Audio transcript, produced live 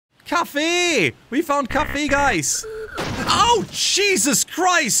Cafe! We found cafe, guys! Oh, Jesus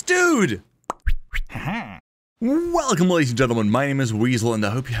Christ, dude! Welcome, ladies and gentlemen, my name is Weasel and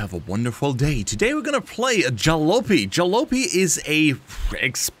I hope you have a wonderful day. Today we're gonna play a Jalopy. Jalopy is a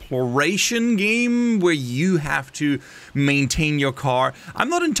exploration game where you have to maintain your car. I'm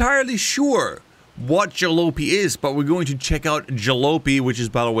not entirely sure what Jalopy is, but we're going to check out Jalopy, which is,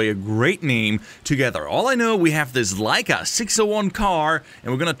 by the way, a great name, together. All I know, we have this Leica 601 car,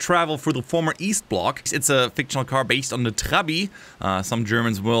 and we're gonna travel through the former East Block. It's a fictional car based on the Trabi. Some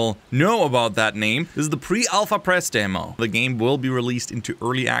Germans will know about that name. This is the pre-alpha press demo. The game will be released into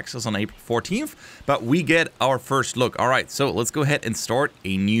early access on April 14th, but we get our first look. All right, so let's go ahead and start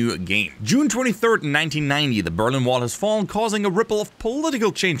a new game. June 23rd, 1990, the Berlin Wall has fallen, causing a ripple of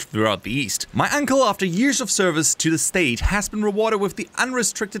political change throughout the East. My uncle, after years of service to the state, has been rewarded with the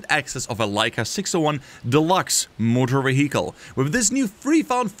unrestricted access of a Leica 601 Deluxe motor vehicle. With this new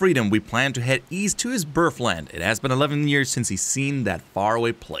found freedom, we plan to head east to his birthland. It has been 11 years since he's seen that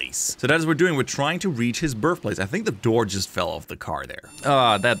faraway place. So that is what we're doing. We're trying to reach his birthplace. I think the door just fell off the car there.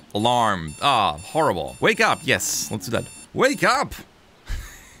 That alarm. Horrible. Wake up. Yes, let's do that. Wake up.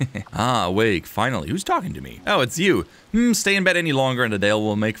 Awake. Finally. Who's talking to me? Oh, it's you. Stay in bed any longer and the Dale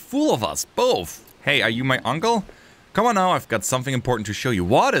will make fool of us both. Hey, are you my uncle? Come on now, I've got something important to show you.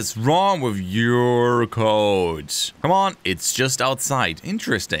 What is wrong with your coat? Come on, it's just outside.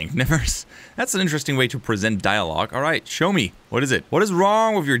 Interesting. That's an interesting way to present dialogue. All right, show me. What is it? What is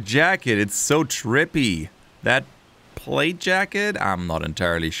wrong with your jacket? It's so trippy. That plate jacket? I'm not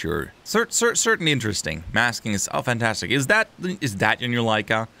entirely sure. Certainly interesting. Masking is fantastic. Is that in your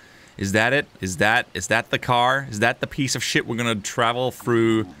Leica? Is that it? Is that the car? Is that the piece of shit we're gonna travel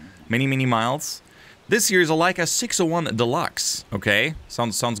through many miles? This here is a Leica 601 Deluxe. Okay,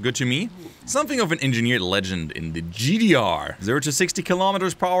 sounds good to me. Something of an engineered legend in the GDR. 0 to 60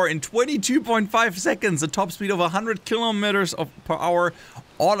 kilometers per hour in 22.5 seconds, a top speed of 100 kilometers per hour,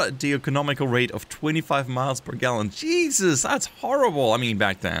 all at the economical rate of 25 miles per gallon. Jesus, that's horrible. I mean,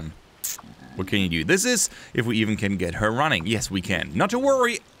 back then. What can you do? This is if we even can get her running. Yes, we can. Not to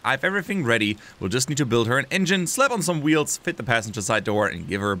worry, I have everything ready. We'll just need to build her an engine, slap on some wheels, fit the passenger side door, and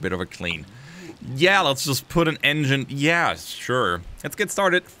give her a bit of a clean. Yeah, let's just put an engine. Yeah, sure. Let's get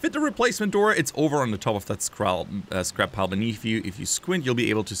started. Fit the replacement door. It's over on the top of that scrap pile beneath you. If you squint, you'll be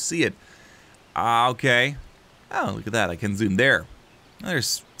able to see it. Okay. Oh, look at that. I can zoom there.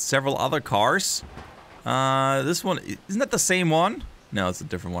 There's several other cars. This one, isn't that the same one? No, it's a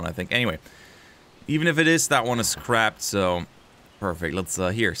different one, I think. Anyway, even if it is, that one is scrapped, so perfect. Let's,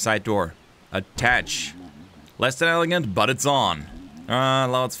 here, side door. Attach. Less than elegant, but it's on.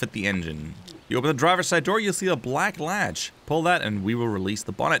 Let's fit the engine. You open the driver's side door, you'll see a black latch. Pull that and we will release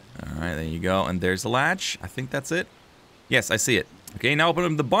the bonnet. Alright, there you go. And there's the latch. I think that's it. Yes, I see it. Okay, now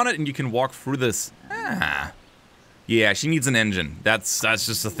open the bonnet and you can walk through this. Yeah, she needs an engine. That's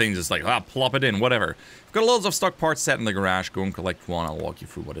just a thing, just like, plop it in, whatever. I've got loads of stock parts set in the garage. Go and collect one, I'll walk you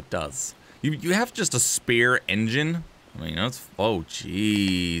through what it does. You have just a spare engine? I mean, that's, oh,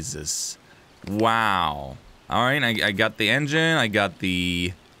 Jesus. Wow. Alright, I got the engine, I got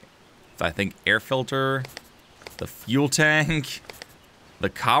the, I think, air filter, the fuel tank, the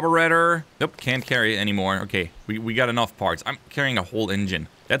carburetor. Nope, can't carry it anymore. Okay, we got enough parts. I'm carrying a whole engine.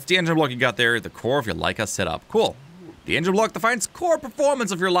 That's the engine block you got there, the core of your Leica setup. Cool. The engine block defines core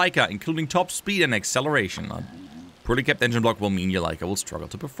performance of your Leica, including top speed and acceleration. A poorly kept engine block will mean your Leica will struggle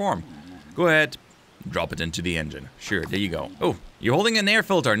to perform. Go ahead, drop it into the engine. Sure, there you go. Oh, you're holding an air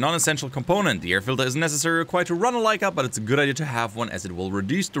filter, non-essential component. The air filter isn't necessarily required to run a Leica, but it's a good idea to have one as it will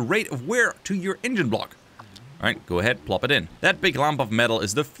reduce the rate of wear to your engine block. Alright, go ahead, plop it in. That big lump of metal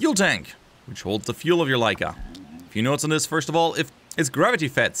is the fuel tank, which holds the fuel of your Leica. A few notes on this. First of all, if it's gravity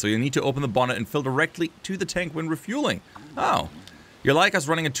fed, so you need to open the bonnet and fill directly to the tank when refueling. Oh. Your Leica's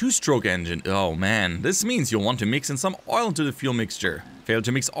running a 2-stroke engine. Oh man, this means you'll want to mix in some oil into the fuel mixture. Fail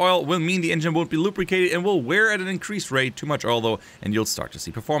to mix oil will mean the engine won't be lubricated and will wear at an increased rate. Too much oil though, and you'll start to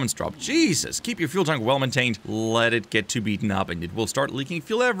see performance drop. Jesus, keep your fuel tank well maintained. Let it get too beaten up and it will start leaking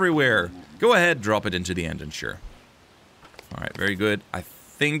fuel everywhere. Go ahead, drop it into the engine, sure. Alright, very good. I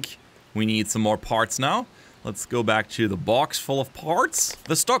think we need some more parts now. Let's go back to the box full of parts.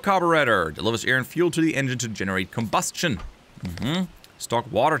 The stock carburetor delivers air and fuel to the engine to generate combustion.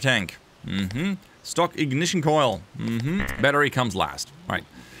 Stock water tank. Stock ignition coil. Battery comes last. Right.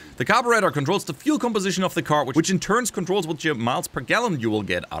 The carburetor controls the fuel composition of the car, which in turn controls what your miles per gallon you will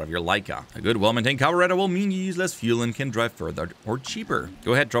get out of your Leica. A good, well-maintained carburetor will mean you use less fuel and can drive further or cheaper.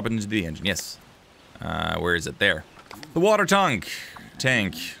 Go ahead, drop it into the engine. Yes. Where is it? There. The water tank.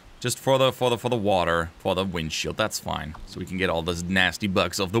 Just for the water, for the windshield. That's fine. So we can get all those nasty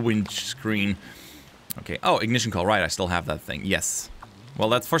bugs off the windscreen. Okay. Oh, ignition coil. Right, I still have that thing. Yes. Well,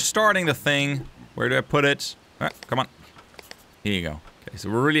 that's for starting the thing. Where do I put it? Come on. Here you go. Okay, so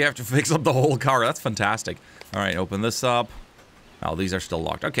we really have to fix up the whole car. That's fantastic. All right, open this up. Oh, these are still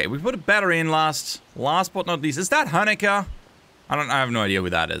locked. Okay, we put a battery in last. Last but not least. Is that Hanukkah? I have no idea who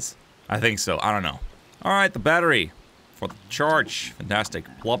that is. I think so. I don't know. All right, the battery for the charge. Fantastic.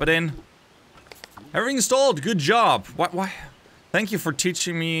 Plop it in. Everything installed. Good job. Why? Thank you for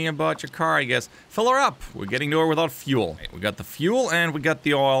teaching me about your car, I guess. Fill her up. We're getting nowhere without fuel. We got the fuel, and we got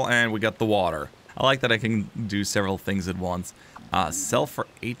the oil, and we got the water. I like that I can do several things at once. Sell for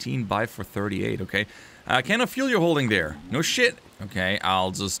 18, buy for 38, okay. Can of fuel you're holding there? No shit. Okay,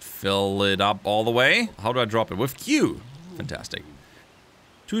 I'll just fill it up all the way. How do I drop it? With Q. Fantastic.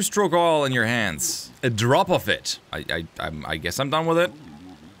 2-stroke oil in your hands. A drop of it. I guess I'm done with it.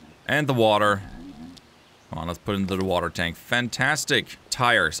 And the water. Come on, let's put it into the water tank. Fantastic.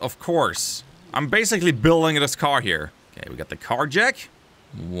 Tires, of course. I'm basically building this car here. Okay, we got the car jack.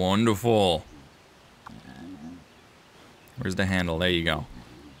 Wonderful. Where's the handle? There you go.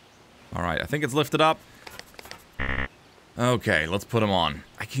 Alright, I think it's lifted up. Okay, let's put them on.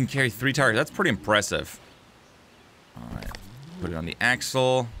 I can carry 3 tires. That's pretty impressive. Alright. Put it on the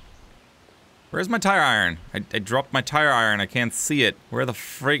axle. Where's my tire iron? I dropped my tire iron. I can't see it. Where the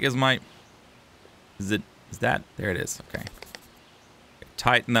frig is my... Is that? There it is. Okay.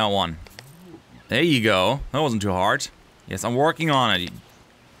 Tighten that one. There you go. That wasn't too hard. Yes, I'm working on it.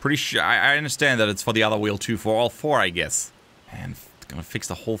 Pretty sure. I understand that it's for the other wheel too. For all 4, I guess. Man, it's gonna fix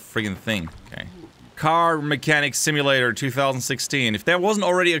the whole friggin' thing. Okay. Car Mechanic Simulator 2016. If there wasn't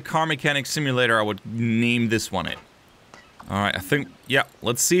already a Car Mechanic Simulator, I would name this one it. Alright, I think... Yeah,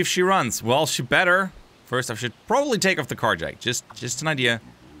 let's see if she runs. Well, she better. First, I should probably take off the car jack. Just an idea.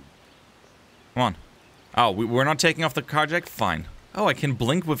 Come on. Oh, we're not taking off the car jack? Fine. Oh, I can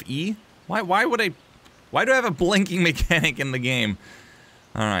blink with E? Why would I... Why do I have a blinking mechanic in the game?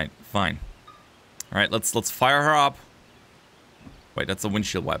 Alright, fine. Alright, let's fire her up. Wait, that's a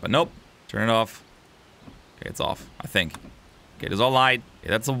windshield wiper. Nope. Turn it off. Okay, it's off, I think. Okay, there's all light. Okay,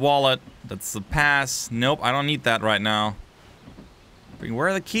 that's a wallet. That's a pass. Nope, I don't need that right now. Where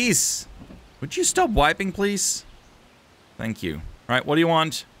are the keys? Would you stop wiping, please? Thank you. Alright, what do you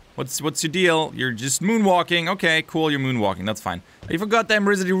want? What's your deal? You're just moonwalking. Okay, cool, you're moonwalking. That's fine. You forgot that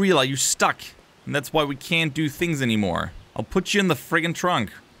Resident Relay. You're stuck. And that's why we can't do things anymore. I'll put you in the friggin'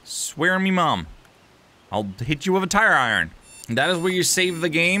 trunk. Swear on me, Mom. I'll hit you with a tire iron. That is where you save the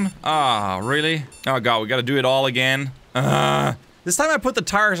game? Ah, really? Oh god, we gotta do it all again. This time I put the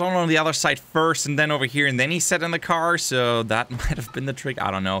tires on the other side first and then over here and then he sat in the car, so that might have been the trick.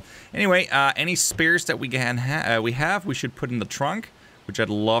 I don't know. Anyway, any spares that we can we should put in the trunk, which I'd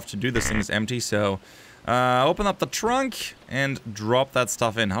love to do. This thing is empty, so open up the trunk and drop that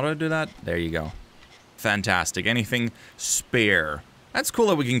stuff in. How do I do that? There you go. Fantastic. Anything spare. That's cool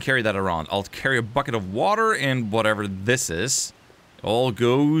that we can carry that around. I'll carry a bucket of water and whatever this is. All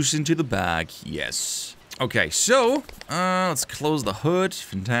goes into the bag. Yes. Okay, so, let's close the hood.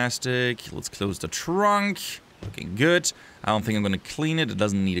 Fantastic. Let's close the trunk. Looking good. I don't think I'm gonna clean it. It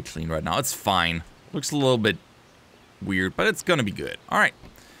doesn't need a clean right now. It's fine. Looks a little bit weird, but it's gonna be good. Alright.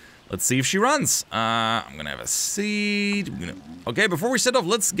 Let's see if she runs. I'm gonna have a seat. Okay, before we set off,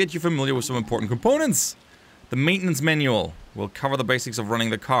 let's get you familiar with some important components. The maintenance manual will cover the basics of running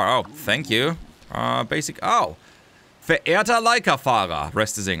the car. Oh, thank you. Oh. Verehrter Leica-Fahrer.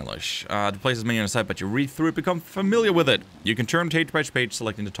 Rest is English. The place is menu on the side, but you read through it, become familiar with it. You can turn page by page,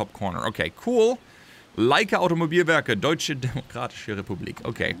 selecting the top corner. Okay, cool. Leica Automobilwerke, Deutsche Demokratische Republik.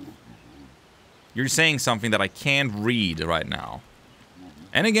 Okay. You're saying something that I can't read right now.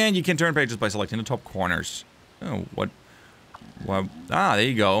 And again, you can turn pages by selecting the top corners. Oh, what? Ah, there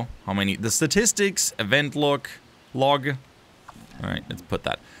you go. How many? The statistics, event log. Alright, let's put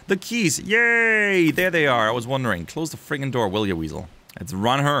that. The keys, yay! There they are. I was wondering. Close the friggin' door, will you, Weasel? Let's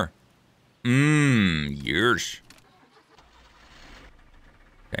run her. Years.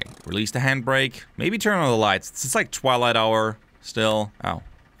 Okay, release the handbrake. Maybe turn on the lights. It's like twilight hour still. Oh,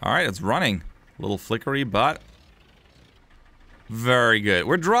 alright, it's running. A little flickery, but... very good.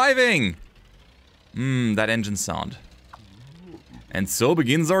 We're driving! That engine sound. And so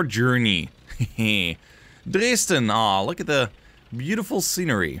begins our journey. Dresden. Aw, look at the beautiful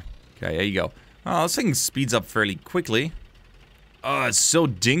scenery. Okay, there you go. Oh, this thing speeds up fairly quickly. Oh, it's so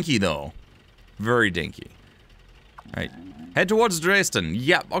dinky, though. Very dinky. Alright. Head towards Dresden.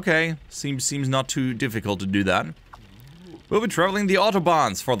 Yep, okay. Seems not too difficult to do that. We'll be traveling the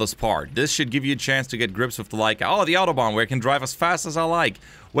Autobahns for this part. This should give you a chance to get grips with the like. Oh, the Autobahn where I can drive as fast as I like.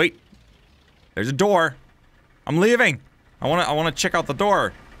 Wait. There's a door. I'm leaving. I wanna check out the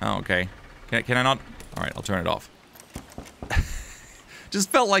door. Oh, okay. Can I not? Alright, I'll turn it off. Just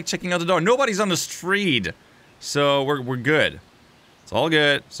felt like checking out the door. Nobody's on the street. So we're good. It's all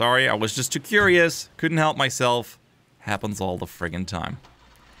good. Sorry, I was just too curious. Couldn't help myself. Happens all the friggin' time.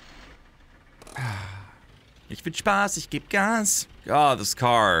 Ich will Spaß, ich geb Gas. God, this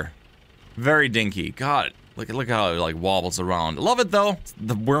car. Very dinky. God, look how it like wobbles around. Love it though.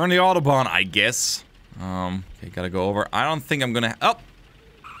 We're on the Autobahn, I guess. Okay, gotta go over. I don't think I'm gonna. Oh!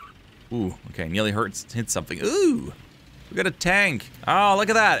 Ooh, okay, nearly hit something. Ooh! We got a tank. Oh, look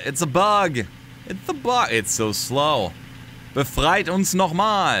at that. It's a bug. It's a bug. It's so slow. Befreit uns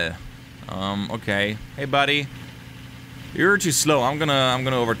nochmal. Okay. Hey, buddy. You're too slow. I'm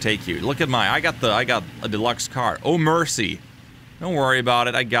gonna overtake you. Look at I got a deluxe car. Oh, mercy. Don't worry about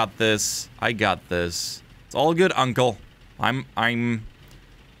it. I got this. I got this. It's all good, uncle. I'm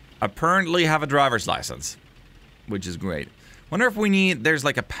apparently have a driver's license, which is great. Wonder if we need, there's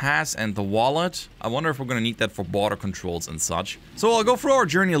like a pass and the wallet. I wonder if we're gonna need that for border controls and such. So I'll go through our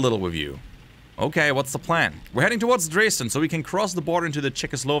journey a little with you. Okay, what's the plan? We're heading towards Dresden so we can cross the border into the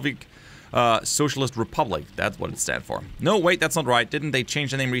Czechoslovak Socialist Republic. That's what it stands for. No, wait, that's not right. Didn't they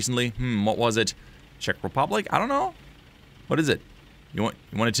change the name recently? What was it? Czech Republic? I don't know. What is it? You want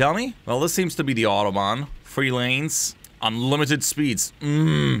to tell me? Well, this seems to be the Autobahn. 3 lanes. Unlimited speeds.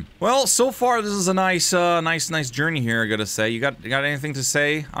 Well, so far this is a nice journey here, I gotta say. You got anything to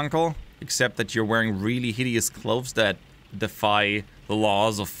say, Uncle? Except that you're wearing really hideous clothes that defy the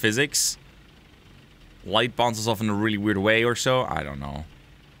laws of physics. Light bounces off in a really weird way or so. I don't know.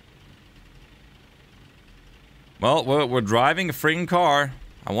 Well, we're driving a friggin' car.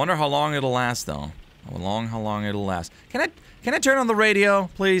 I wonder how long it'll last, though. How long it'll last. Can I turn on the radio,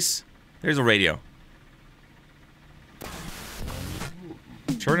 please? There's a radio.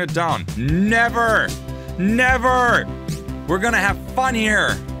 Turn it down. Never! Never! We're gonna have fun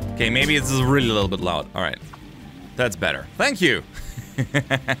here! Okay, maybe this is really a little bit loud. Alright. That's better. Thank you!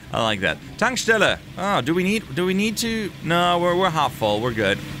 I like that. Tankstelle! Oh, do we need to? No, we're half full. We're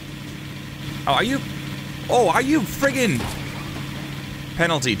good. Oh, are you friggin'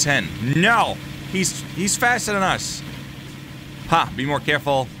 penalty 10. No! He's faster than us. Ha, be more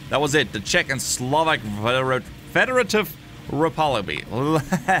careful. That was it. The Czech and Slovak Federative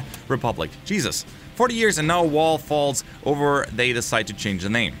Republic. Jesus. 40 years and now a wall falls over, they decide to change the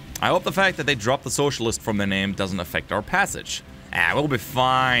name. I hope the fact that they dropped the socialist from the name doesn't affect our passage. We'll be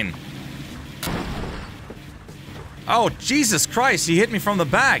fine. Oh, Jesus Christ, he hit me from the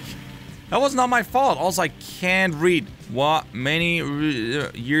back. That was not my fault. Also, I can't read. What? Many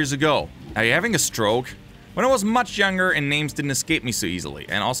years ago. Are you having a stroke? When I was much younger and names didn't escape me so easily.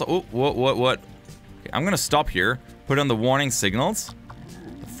 And also, oh, what? Okay, I'm gonna stop here. Put on the warning signals.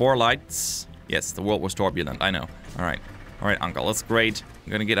 The 4 lights. Yes, the world was turbulent. I know. Alright, Uncle, that's great.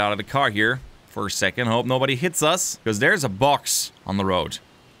 I'm gonna get out of the car here for a second. Hope nobody hits us. Because there's a box on the road.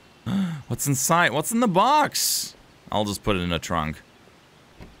 What's inside? What's in the box? I'll just put it in the trunk.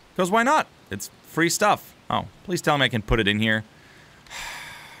 Because why not? It's free stuff. Oh, please tell me I can put it in here.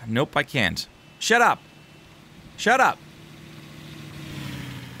 Nope, I can't. Shut up. Shut up.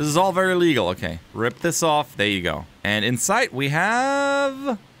 This is all very legal. Okay, rip this off. There you go. And inside we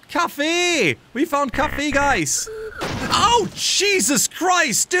have coffee. We found coffee, guys. Oh, Jesus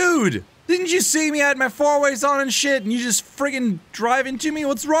Christ, dude. Didn't you see me? I had my 4-ways on and shit, and you just friggin' drive into me?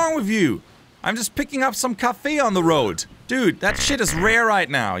 What's wrong with you? I'm just picking up some coffee on the road. Dude, that shit is rare right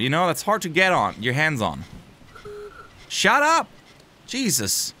now, you know? That's hard to get your hands on. Shut up!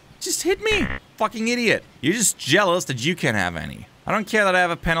 Jesus. Just hit me. Fucking idiot. You're just jealous that you can't have any. I don't care that I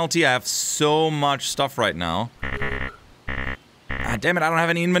have a penalty. I have so much stuff right now. Ah, damn it, I don't have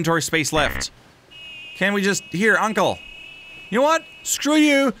any inventory space left. Can we just... Here, Uncle. You know what? Screw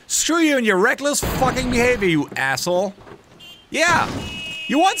you. Screw you and your reckless fucking behavior, you asshole. Yeah.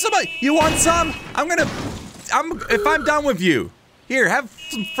 You want some? You want some? If I'm done with you. Here, have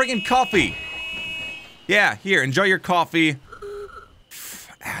some friggin' coffee. Yeah, here, enjoy your coffee.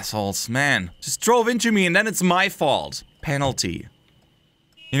 Assholes, man. Just drove into me and then it's my fault. Penalty.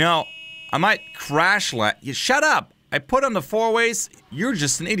 You know, I might crash you shut up! I put on the 4-ways. You're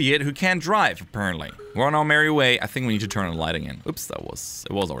just an idiot who can't drive, apparently. We're on our merry way. I think we need to turn on the light again. Oops, it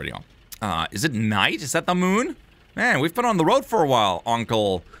was already on. Is it night? Is that the moon? Man, we've been on the road for a while,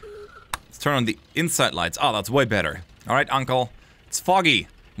 Uncle. Let's turn on the inside lights. Oh, that's way better. Alright, Uncle. It's foggy.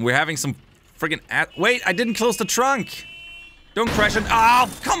 We're having some friggin' wait, I didn't close the trunk. Don't crash it. Oh,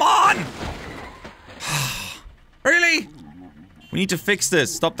 come on! Really? We need to fix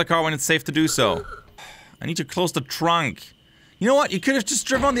this. Stop the car when it's safe to do so. I need to close the trunk. You know what? You could have just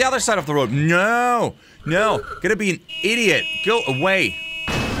driven on the other side of the road. No! No! Gonna be an idiot. Go away.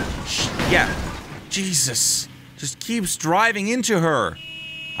 Yeah. Jesus. Just keeps driving into her.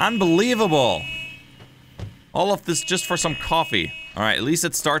 Unbelievable. All of this just for some coffee. Alright, at least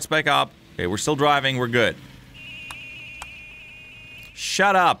it starts back up. Okay, we're still driving. We're good.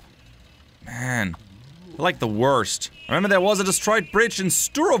 Shut up. Man. They're like the worst. Remember there was a destroyed bridge in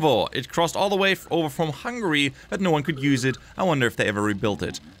Sturovo. It crossed all the way over from Hungary, but no one could use it. I wonder if they ever rebuilt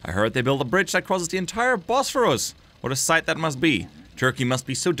it. I heard they built a bridge that crosses the entire Bosphorus. What a sight that must be. Turkey must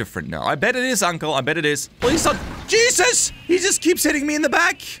be so different now. I bet it is, Uncle. I bet it is. Please don't. Jesus! He just keeps hitting me in the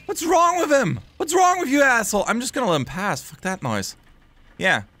back. What's wrong with him? What's wrong with you, asshole? I'm just gonna let him pass. Fuck that noise.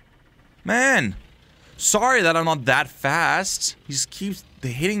 Yeah. Man. Sorry that I'm not that fast. He just keeps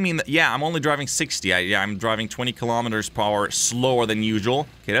hitting me in the... Yeah, I'm only driving 60. I'm driving 20 kilometers per hour slower than usual.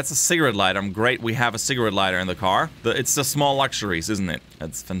 Okay, that's a cigarette lighter. I'm great. We have a cigarette lighter in the car. It's the small luxuries, isn't it?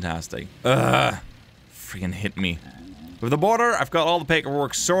 That's fantastic. Freaking hit me. With the border, I've got all the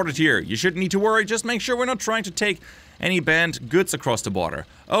paperwork sorted here. You shouldn't need to worry. Just make sure we're not trying to take any banned goods across the border.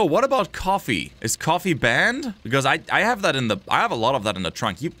 Oh, what about coffee? Is coffee banned? Because I have that in the... I have a lot of that in the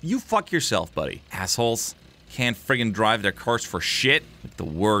trunk. You fuck yourself, buddy. Assholes. Can't friggin' drive their cars for shit. Like the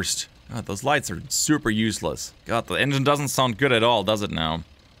worst. God, those lights are super useless. God, the engine doesn't sound good at all, does it now?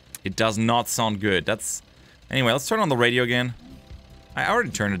 It does not sound good. That's... Anyway, let's turn on the radio again. I already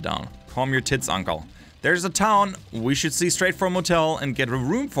turned it down. Calm your tits, Uncle. There's a town. We should see straight for a motel and get a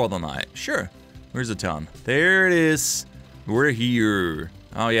room for the night. Sure. Where's the town? There it is. We're here.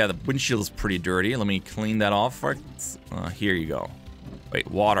 Oh yeah, the windshield is pretty dirty. Let me clean that off. Here you go. Wait,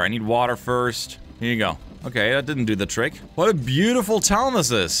 water. I need water first. Here you go. Okay, that didn't do the trick. What a beautiful town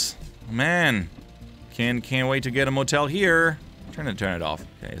this is. Man. Can't wait to get a motel here. Turn it off.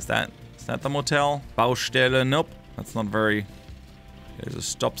 Okay, is that the motel? Baustelle. Nope. That's not very... There's a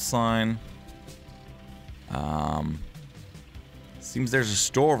stop sign. Seems there's a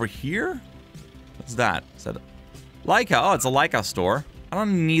store over here? What's that? Is that Leica? Oh, it's a Leica store. I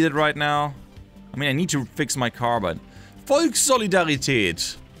don't need it right now. I mean, I need to fix my car, but...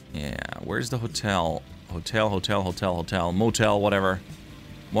 Volkssolidarität! Yeah, where's the hotel? Hotel, motel, whatever.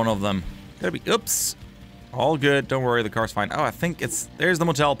 One of them. Gotta be... Oops! All good, don't worry, the car's fine. Oh, I think it's... There's the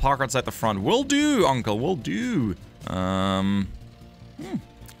motel, park outside the front. Will do, Uncle, will do. Looks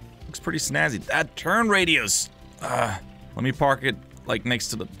pretty snazzy. That turn radius! Let me park it, like, next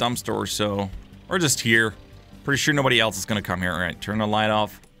to the dumpster or so. Or just here. Pretty sure nobody else is gonna come here. Alright, turn the light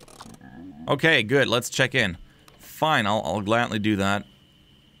off. Okay, good, let's check in. Fine, I'll gladly do that.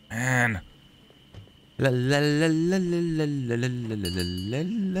 Man.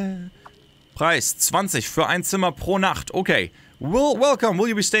 Preis 20 für ein Zimmer pro Nacht. Okay. Welcome. Will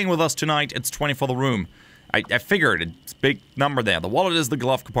you be staying with us tonight? It's 20 for the room. I figured. It's a big number there. The wallet is the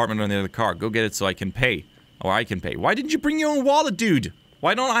glove compartment on the other car. Go get it so I can pay. Or I can pay. Why didn't you bring your own wallet, dude?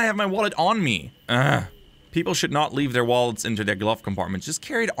 Why don't I have my wallet on me? People should not leave their wallets into their glove compartments. Just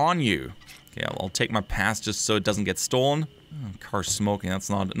carry it on you. Okay, I'll take my pass just so it doesn't get stolen. Oh, car smoking. That's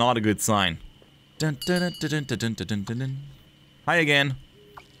not a good sign. Dun, dun, dun, dun, dun, dun, dun, dun, dun. Hi again.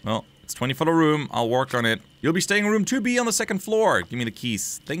 Well, it's 20 for the room. I'll work on it. You'll be staying in room 2B on the second floor. Give me the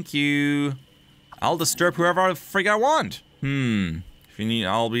keys. Thank you. I'll disturb whoever the frig I want. If you need,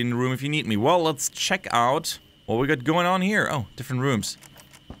 I'll be in the room if you need me. Well, let's check out what we got going on here. Oh, different rooms.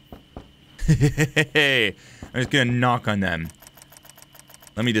 I'm just gonna knock on them.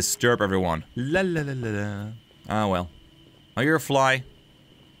 Let me disturb everyone. La la la la la. Ah, well. Oh, you're a fly.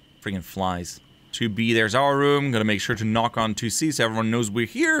 Freaking flies. 2B, there's our room. Gonna make sure to knock on 2C so everyone knows we're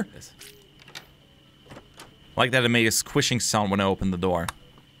here. Like that it made a squishing sound when I opened the door.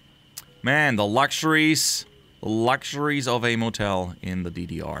 Man, the luxuries. The luxuries of a motel in the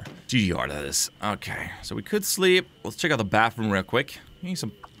DDR. GDR, that is. Okay, so we could sleep. Let's check out the bathroom real quick. Need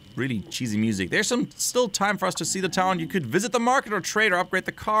some really cheesy music. There's still time for us to see the town. You could visit the market or trade or upgrade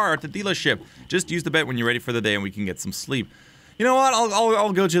the car at the dealership. Just use the bed when you're ready for the day and we can get some sleep. You know what?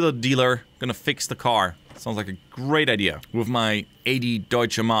 I'll go to the dealer. Gonna fix the car. Sounds like a great idea. With my 80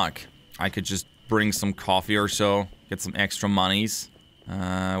 Deutsche Mark, I could just bring some coffee or so. Get some extra monies.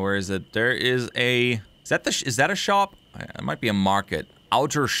 Where is it? There is a... Is that a shop? It might be a market.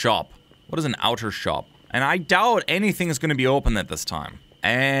 Outer shop. What is an outer shop? And I doubt anything is gonna be open at this time.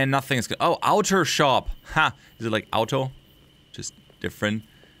 And nothing is gonna... Oh, outer shop. Ha! Is it like auto? Just different.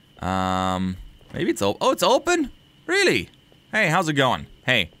 Maybe it's open. Oh, it's open? Really? Hey, how's it going?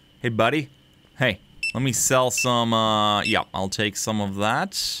 Hey. Hey, buddy. Hey. Let me sell some, yeah, I'll take some of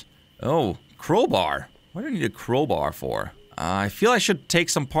that. Oh, crowbar. What do I need a crowbar for? I feel I should take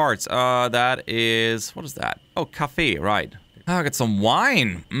some parts. That is... What is that? Oh, cafe, right. Oh, I got some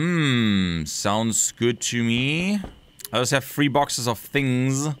wine. Sounds good to me. I just have 3 boxes of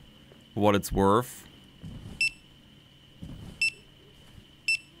things, for what it's worth.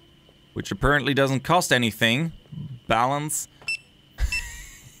 Which apparently doesn't cost anything. Balance.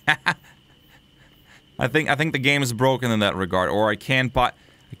 I think the game is broken in that regard, or I can't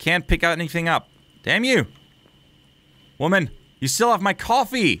pick out anything up. Damn you! Woman, you still have my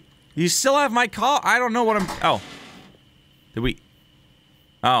coffee! You still have my I don't know what I'm... Oh. Did we...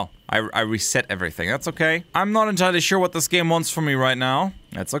 Oh, I reset everything. That's okay. I'm not entirely sure what this game wants from me right now.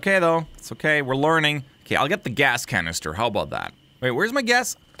 That's okay, though. It's okay. We're learning. Okay, I'll get the gas canister. How about that? Wait, where's my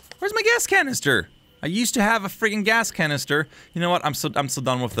gas... Where's my gas canister? I used to have a freaking gas canister. You know what? I'm so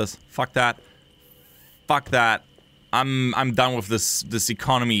done with this. Fuck that. Fuck that. I'm done with this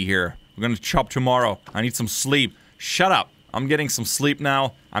economy here. We're gonna chop tomorrow. I need some sleep. Shut up. I'm getting some sleep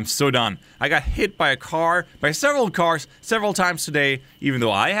now. I'm so done. I got hit by a car, by several cars, several times today. Even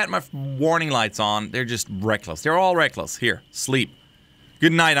though I had my warning lights on, they're just reckless. They're all reckless. Here, sleep.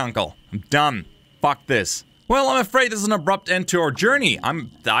 Good night, Uncle. I'm done. Fuck this. Well, I'm afraid this is an abrupt end to our journey. And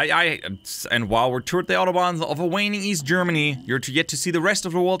while we're toured the autobahns of a waning East Germany, you're yet to see the rest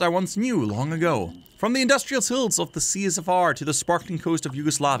of the world I once knew long ago. From the industrial hills of the CSFR to the sparkling coast of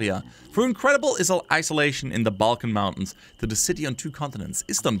Yugoslavia, through incredible isolation in the Balkan Mountains, to the city on 2 continents,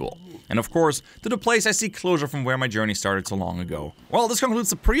 Istanbul. And of course, to the place I see closure from where my journey started so long ago. Well, this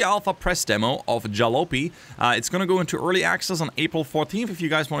concludes the pre-alpha press demo of Jalopy. It's gonna go into early access on April 14th if you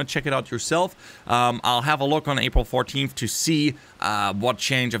guys want to check it out yourself. I'll have a look on April 14th to see what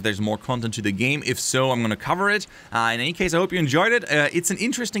changed, if there's more content to the game. If so, I'm gonna cover it. In any case, I hope you enjoyed it. It's an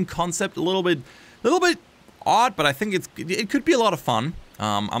interesting concept, a little bit odd, but I think it could be a lot of fun.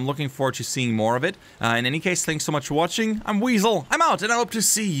 I'm looking forward to seeing more of it. In any case, thanks so much for watching. I'm Weasel. I'm out, and I hope to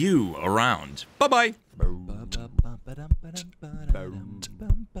see you around. Bye-bye.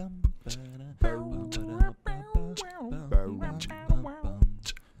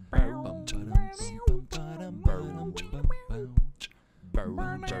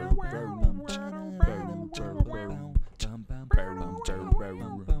 Bow.